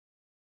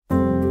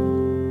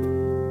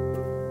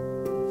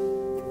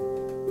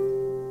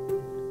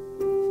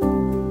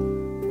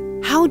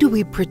How do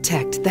we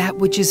protect that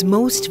which is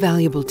most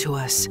valuable to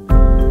us?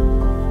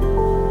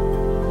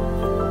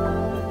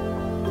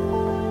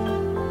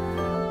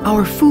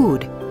 Our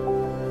food.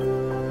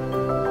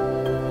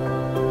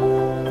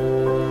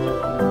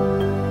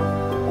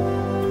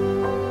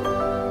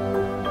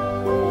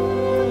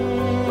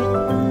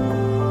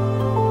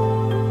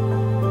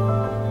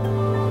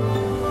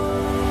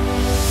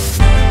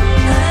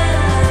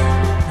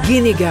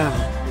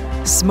 Ginegar,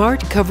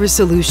 smart cover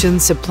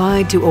solutions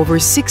supplied to over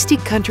 60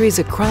 countries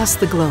across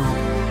the globe.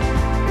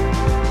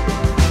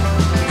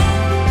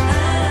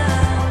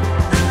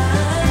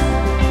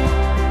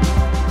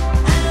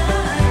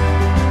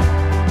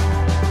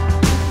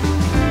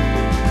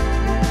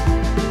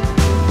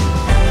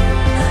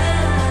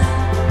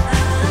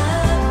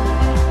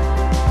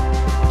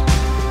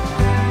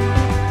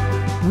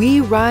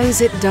 We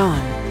rise at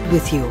dawn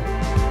with you.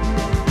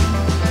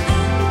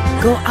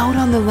 Go out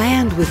on the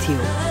land with you.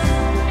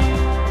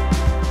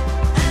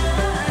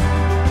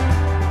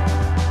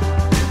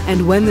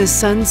 And when the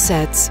sun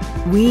sets,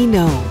 we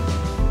know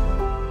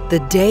the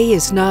day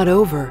is not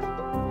over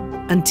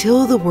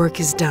until the work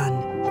is done.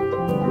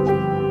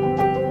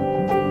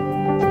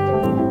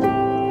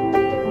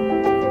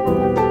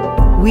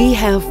 We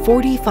have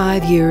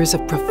 45 years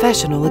of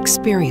professional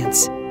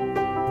experience.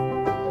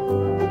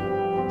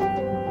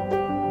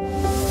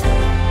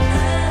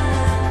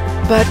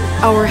 But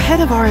our head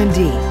of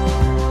R&D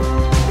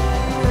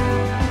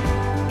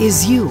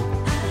is you,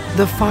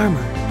 the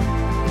farmer.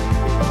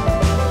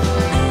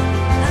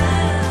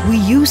 We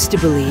used to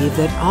believe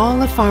that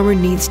all a farmer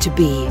needs to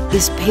be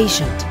is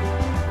patient.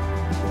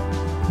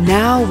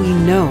 Now we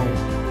know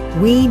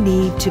we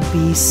need to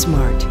be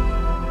smart.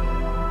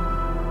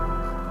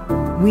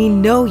 We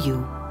know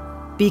you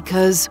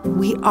because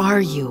we are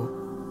you.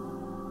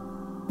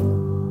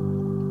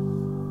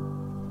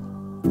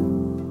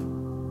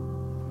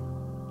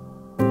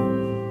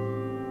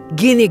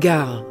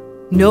 Ginegar,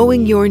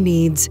 knowing your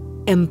needs,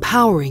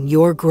 empowering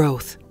your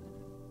growth.